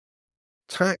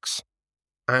Tax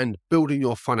and building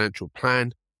your financial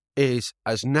plan is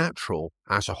as natural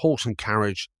as a horse and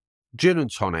carriage, gin and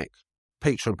tonic,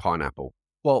 pizza and pineapple.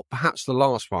 Well, perhaps the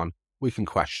last one we can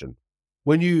question.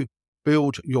 When you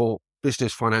build your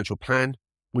business financial plan,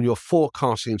 when you're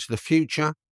forecasting into the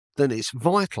future, then it's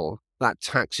vital that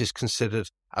tax is considered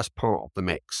as part of the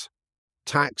mix.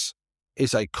 Tax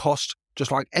is a cost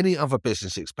just like any other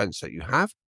business expense that you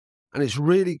have, and it's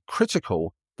really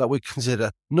critical that we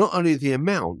consider not only the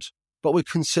amount, but we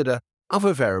consider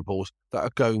other variables that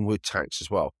are going with tax as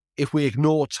well. If we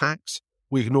ignore tax,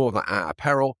 we ignore that at our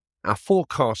peril, our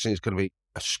forecasting is going to be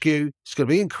askew, it's going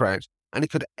to be incorrect, and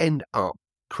it could end up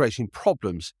creating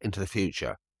problems into the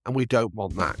future, and we don't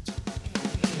want that.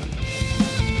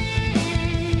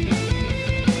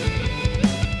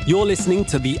 You're listening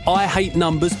to the I Hate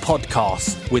Numbers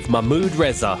podcast with Mahmood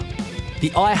Reza.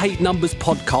 The I Hate Numbers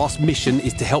podcast mission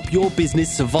is to help your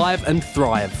business survive and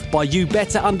thrive by you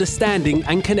better understanding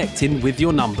and connecting with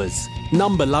your numbers.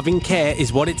 Number-loving care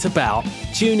is what it's about.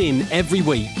 Tune in every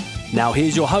week. Now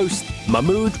here's your host,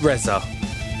 Mahmood Reza.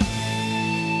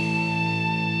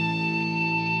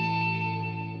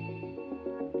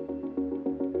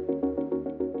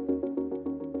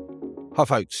 Hi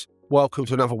folks, welcome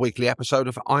to another weekly episode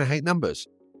of I Hate Numbers.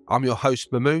 I'm your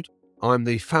host, Mahmood. I'm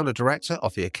the founder-director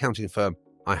of the accounting firm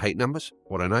I Hate Numbers,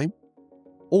 what a name.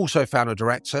 Also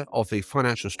founder-director of the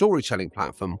financial storytelling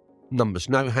platform Numbers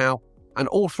Know-How, and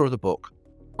author of the book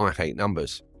I Hate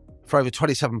Numbers. For over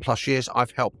 27 plus years, I've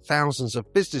helped thousands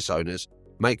of business owners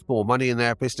make more money in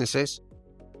their businesses,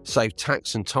 save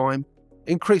tax and time,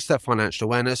 increase their financial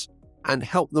awareness, and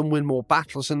help them win more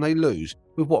battles than they lose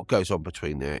with what goes on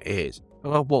between their ears.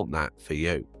 And I want that for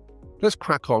you. Let's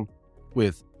crack on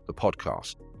with the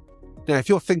podcast. Now, if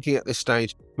you're thinking at this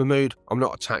stage, Mahmood, I'm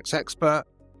not a tax expert,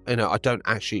 I don't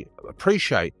actually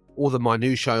appreciate all the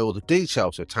minutiae or the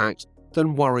details of tax,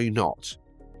 then worry not.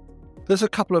 There's a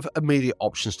couple of immediate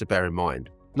options to bear in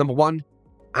mind. Number one,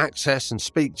 access and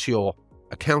speak to your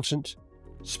accountant,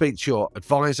 speak to your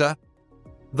advisor.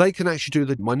 They can actually do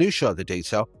the minutiae of the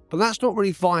detail, but that's not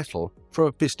really vital for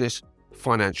a business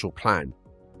financial plan.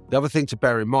 The other thing to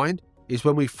bear in mind is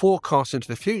when we forecast into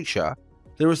the future,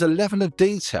 there is a level of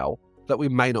detail that we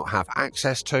may not have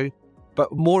access to, but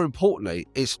more importantly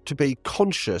is to be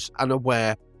conscious and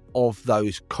aware of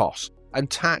those costs. And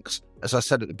tax, as I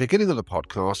said at the beginning of the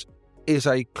podcast, is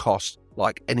a cost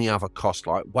like any other cost,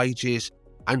 like wages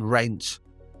and rent,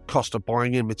 cost of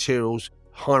buying in materials,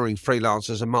 hiring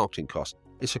freelancers and marketing costs.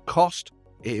 It's a cost.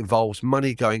 It involves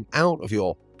money going out of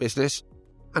your business,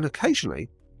 and occasionally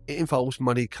it involves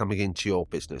money coming into your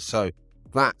business. So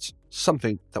that's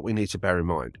something that we need to bear in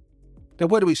mind. Now,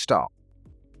 where do we start?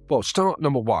 Well, start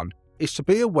number one is to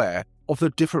be aware of the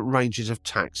different ranges of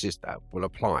taxes that will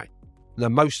apply. Now,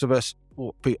 most of us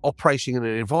will be operating in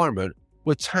an environment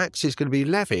where tax is going to be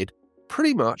levied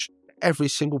pretty much every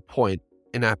single point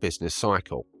in our business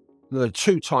cycle. There are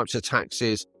two types of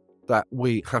taxes that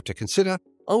we have to consider.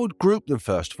 I would group them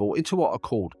first of all into what are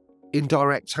called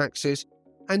indirect taxes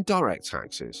and direct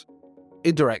taxes.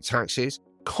 Indirect taxes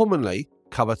commonly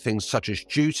cover things such as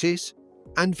duties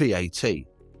and VAT.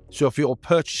 So if you're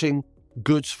purchasing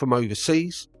goods from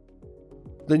overseas,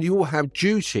 then you will have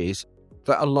duties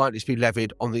that are likely to be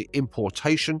levied on the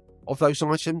importation of those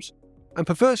items. And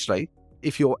perversely,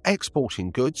 if you're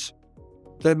exporting goods,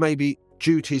 there may be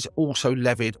duties also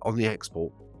levied on the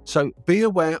export. So be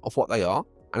aware of what they are.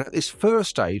 And at this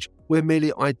first stage, we're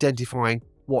merely identifying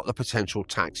what the potential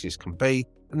taxes can be.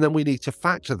 And then we need to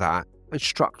factor that and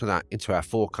structure that into our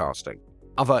forecasting.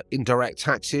 Other indirect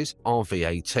taxes are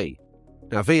VAT.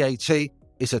 Now, VAT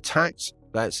is a tax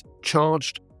that's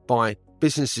charged by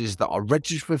businesses that are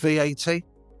registered for VAT.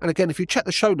 And again, if you check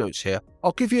the show notes here,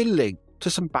 I'll give you a link to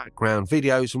some background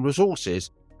videos and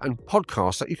resources and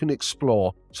podcasts that you can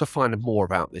explore to find out more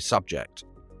about this subject.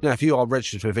 Now, if you are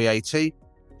registered for VAT,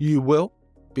 you will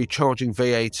be charging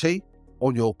VAT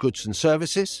on your goods and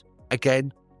services.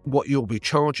 Again, what you'll be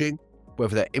charging,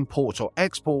 whether they're imports or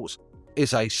exports,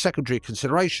 is a secondary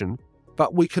consideration,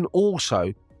 but we can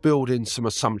also build in some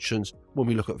assumptions when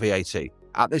we look at VAT.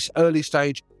 At this early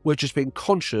stage, we're just being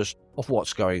conscious of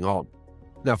what's going on.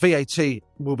 Now, VAT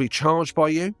will be charged by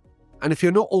you, and if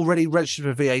you're not already registered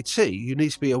for VAT, you need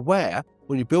to be aware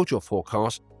when you build your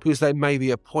forecast, because there may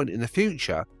be a point in the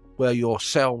future where your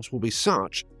sales will be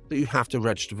such that you have to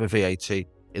register for VAT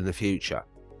in the future.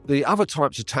 The other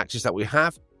types of taxes that we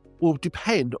have will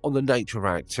depend on the nature of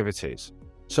our activities.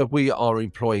 So if we are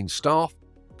employing staff,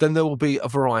 then there will be a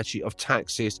variety of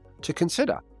taxes to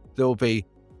consider. There will be,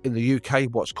 in the UK,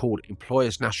 what's called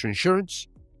employers' national insurance.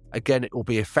 Again, it will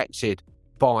be affected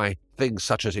by things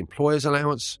such as employer's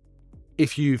allowance.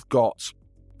 If you've got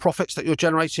profits that you're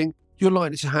generating, you're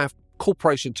likely to have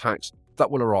corporation tax that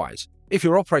will arise. If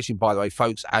you're operating, by the way,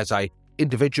 folks, as an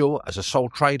individual, as a sole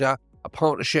trader, a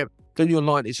partnership, then you're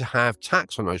likely to have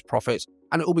tax on those profits,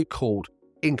 and it will be called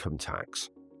income tax.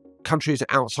 Countries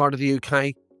outside of the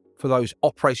UK, for those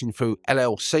operating through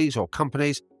LLCs or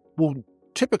companies, will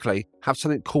typically have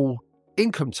something called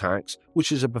income tax,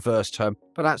 which is a perverse term,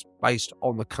 but that's based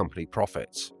on the company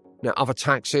profits. Now, other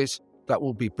taxes that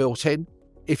will be built in,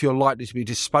 if you're likely to be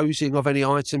disposing of any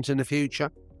items in the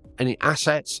future, any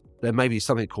assets, there may be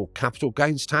something called capital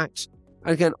gains tax.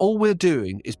 And again, all we're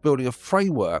doing is building a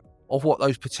framework of what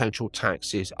those potential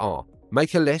taxes are.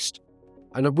 Make a list,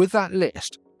 and with that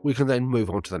list, we can then move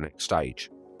on to the next stage.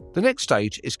 The next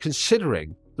stage is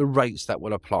considering the rates that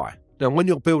will apply. Now, when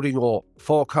you're building your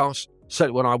forecast,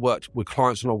 certainly when I worked with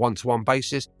clients on a one-to-one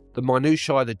basis, the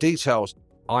minutiae, the details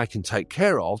I can take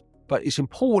care of, but it's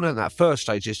important at that first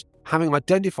stage is, having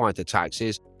identified the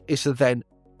taxes, is to then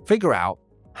figure out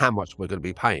how much we're going to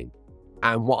be paying.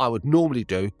 And what I would normally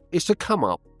do is to come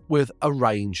up with a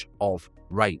range of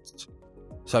rates.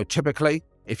 So typically,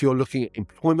 if you're looking at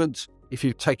employment, if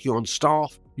you're taking on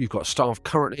staff, you've got staff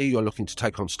currently, you're looking to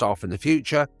take on staff in the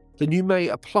future, then you may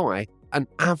apply an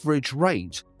average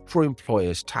rate for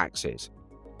employers' taxes.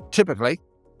 Typically,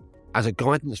 as a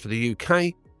guidance for the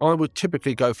UK, I would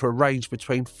typically go for a range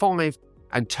between 5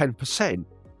 and 10%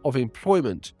 of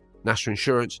employment national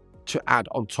insurance to add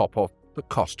on top of the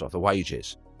cost of the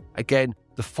wages. Again,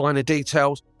 the finer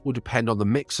details will depend on the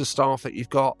mix of staff that you've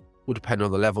got, will depend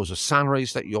on the levels of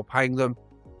salaries that you're paying them,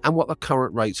 and what the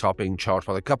current rates are being charged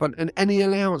by the government, and any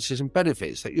allowances and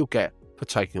benefits that you'll get for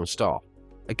taking on staff.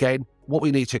 Again, what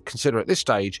we need to consider at this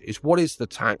stage is what is the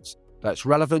tax that's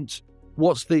relevant,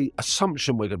 what's the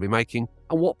assumption we're going to be making,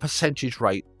 and what percentage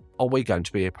rate are we going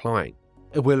to be applying.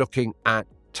 If we're looking at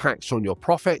tax on your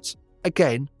profits,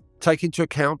 again, take into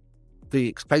account the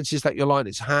expenses that you're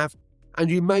likely to have, and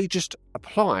you may just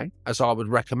apply, as I would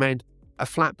recommend, a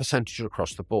flat percentage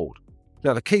across the board.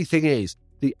 Now, the key thing is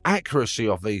the accuracy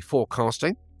of the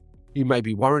forecasting you may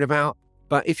be worried about,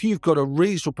 but if you've got a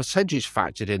reasonable percentage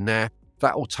factored in there,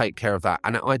 that will take care of that,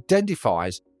 and it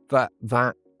identifies that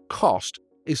that cost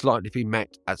is likely to be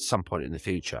met at some point in the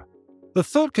future. The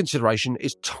third consideration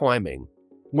is timing.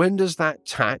 When does that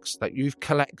tax that you've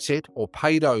collected or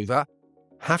paid over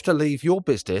have to leave your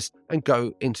business and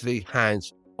go into the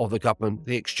hands of the government,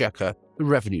 the Exchequer, the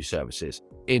revenue services?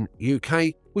 In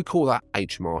UK, we call that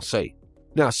HMRC.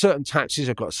 Now, certain taxes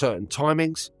have got certain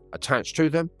timings attached to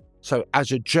them. So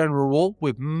as a general rule,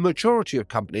 with majority of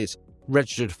companies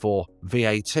registered for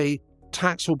VAT,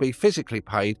 tax will be physically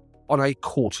paid on a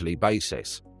quarterly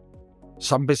basis.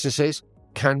 Some businesses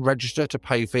can register to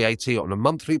pay VAT on a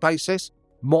monthly basis.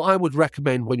 What I would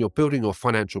recommend when you're building your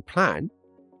financial plan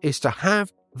is to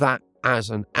have that as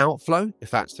an outflow,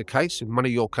 if that's the case, if money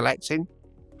you're collecting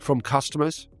from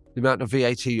customers, the amount of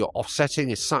VAT you're offsetting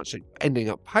is such that you're ending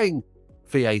up paying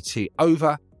VAT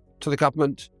over to the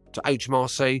government, to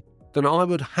HMRC, then I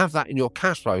would have that in your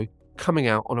cash flow coming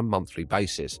out on a monthly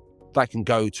basis. That can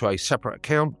go to a separate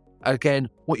account. Again,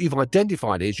 what you've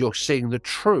identified is you're seeing the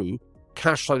true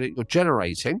cash flow that you're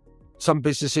generating. Some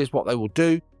businesses, what they will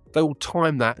do, they will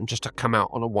time that and just to come out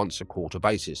on a once a quarter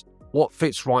basis. What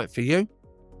fits right for you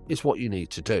is what you need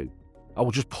to do. I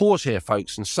will just pause here,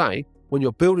 folks, and say, when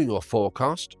you're building your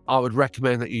forecast, I would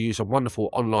recommend that you use a wonderful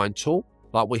online tool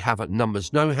like we have at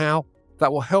Numbers Know-How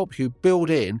that will help you build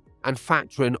in and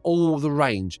factor in all the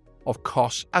range of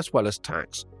costs as well as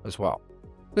tax as well.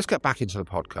 Let's get back into the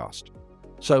podcast.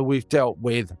 So we've dealt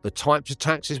with the types of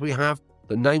taxes we have,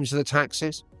 the names of the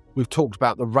taxes. We've talked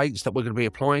about the rates that we're going to be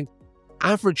applying.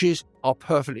 Averages are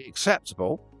perfectly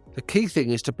acceptable. The key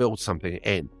thing is to build something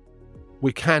in.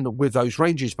 We can, with those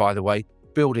ranges, by the way,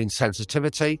 build in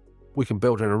sensitivity. We can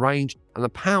build in a range. And the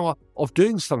power of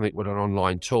doing something with an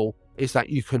online tool is that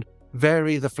you can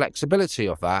vary the flexibility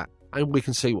of that, and we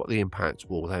can see what the impact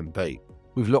will then be.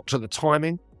 We've looked at the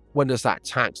timing. When does that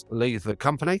tax leave the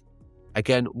company?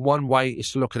 Again, one way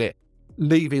is to look at it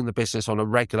leaving the business on a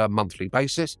regular monthly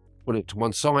basis, put it to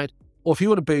one side. Or if you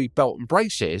want to be belt and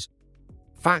braces,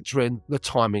 factor in the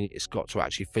timing it's got to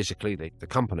actually physically leave the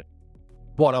company.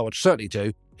 What I would certainly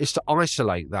do is to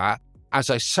isolate that as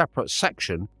a separate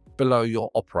section below your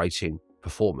operating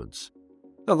performance.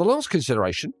 Now, the last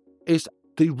consideration is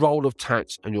the role of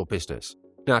tax in your business.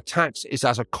 Now, tax is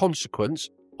as a consequence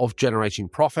of generating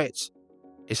profits.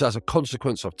 It's as a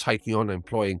consequence of taking on and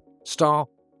employing staff.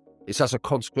 It's as a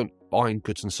consequence of buying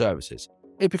goods and services.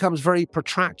 It becomes very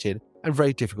protracted and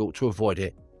very difficult to avoid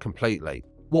it completely.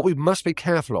 What we must be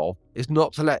careful of is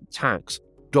not to let tax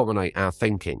dominate our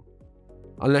thinking.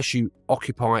 Unless you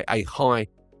occupy a high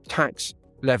tax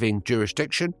levying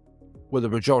jurisdiction where the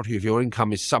majority of your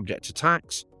income is subject to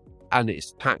tax and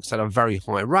it's taxed at a very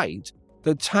high rate,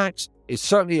 then tax is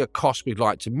certainly a cost we'd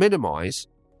like to minimise.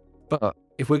 But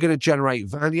if we're going to generate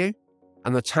value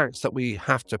and the tax that we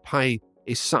have to pay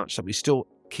is such that we still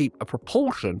keep a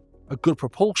good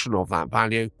proportion of that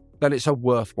value, then it's a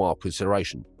worthwhile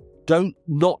consideration. Don't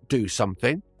not do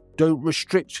something. Don't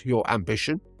restrict your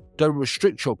ambition. Don't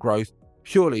restrict your growth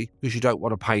purely because you don't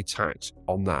want to pay tax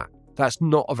on that. That's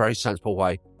not a very sensible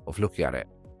way of looking at it.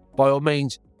 By all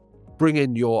means, bring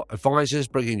in your advisors,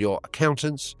 bring in your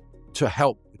accountants to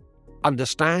help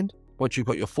understand, once you've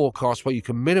got your forecast, where you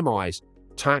can minimise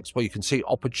tax, where you can see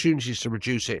opportunities to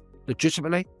reduce it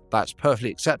legitimately. That's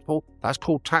perfectly acceptable. That's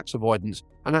called tax avoidance,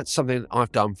 and that's something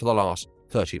I've done for the last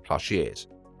 30 plus years.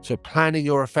 So planning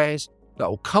your affairs that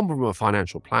will come from a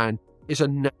financial plan is a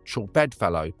natural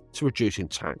bedfellow to reducing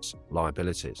tax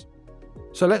liabilities.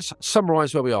 So let's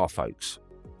summarise where we are, folks.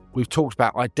 We've talked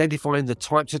about identifying the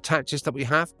types of taxes that we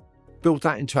have, build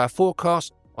that into our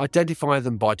forecast, identify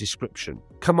them by description,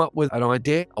 come up with an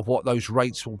idea of what those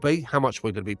rates will be, how much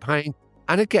we're going to be paying,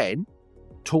 and again,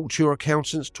 talk to your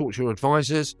accountants, talk to your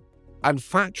advisors, and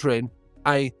factor in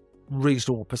a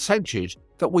reasonable percentage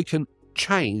that we can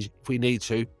change if we need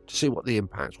to see what the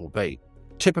impact will be.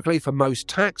 Typically, for most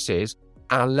taxes,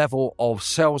 our level of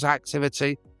sales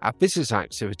activity, our business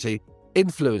activity,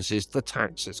 influences the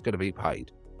tax that's going to be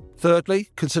paid. Thirdly,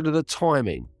 consider the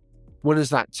timing. When does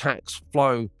that tax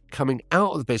flow coming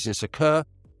out of the business occur?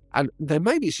 And there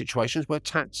may be situations where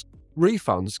tax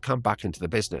refunds come back into the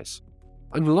business.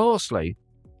 And lastly,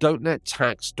 don't let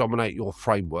tax dominate your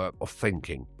framework of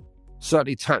thinking.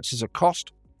 Certainly, tax is a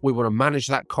cost. We want to manage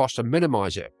that cost and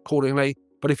minimise it accordingly.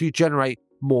 But if you generate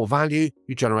more value,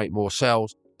 you generate more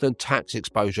sales, then tax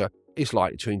exposure is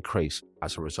likely to increase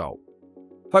as a result.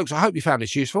 Folks, I hope you found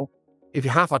this useful. If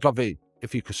you have, I'd love it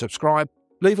if you could subscribe,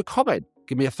 leave a comment,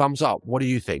 give me a thumbs up. What do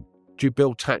you think? Do you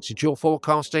build tax into your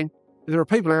forecasting? If there are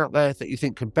people out there that you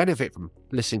think can benefit from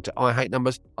listening to I Hate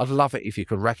Numbers, I'd love it if you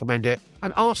could recommend it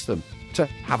and ask them to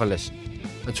have a listen.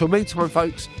 Until meantime,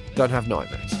 folks, don't have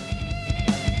nightmares.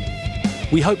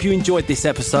 We hope you enjoyed this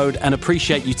episode and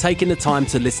appreciate you taking the time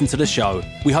to listen to the show.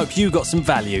 We hope you got some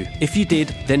value. If you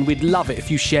did, then we'd love it if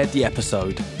you shared the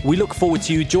episode. We look forward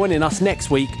to you joining us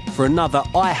next week for another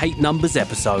I Hate Numbers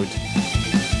episode.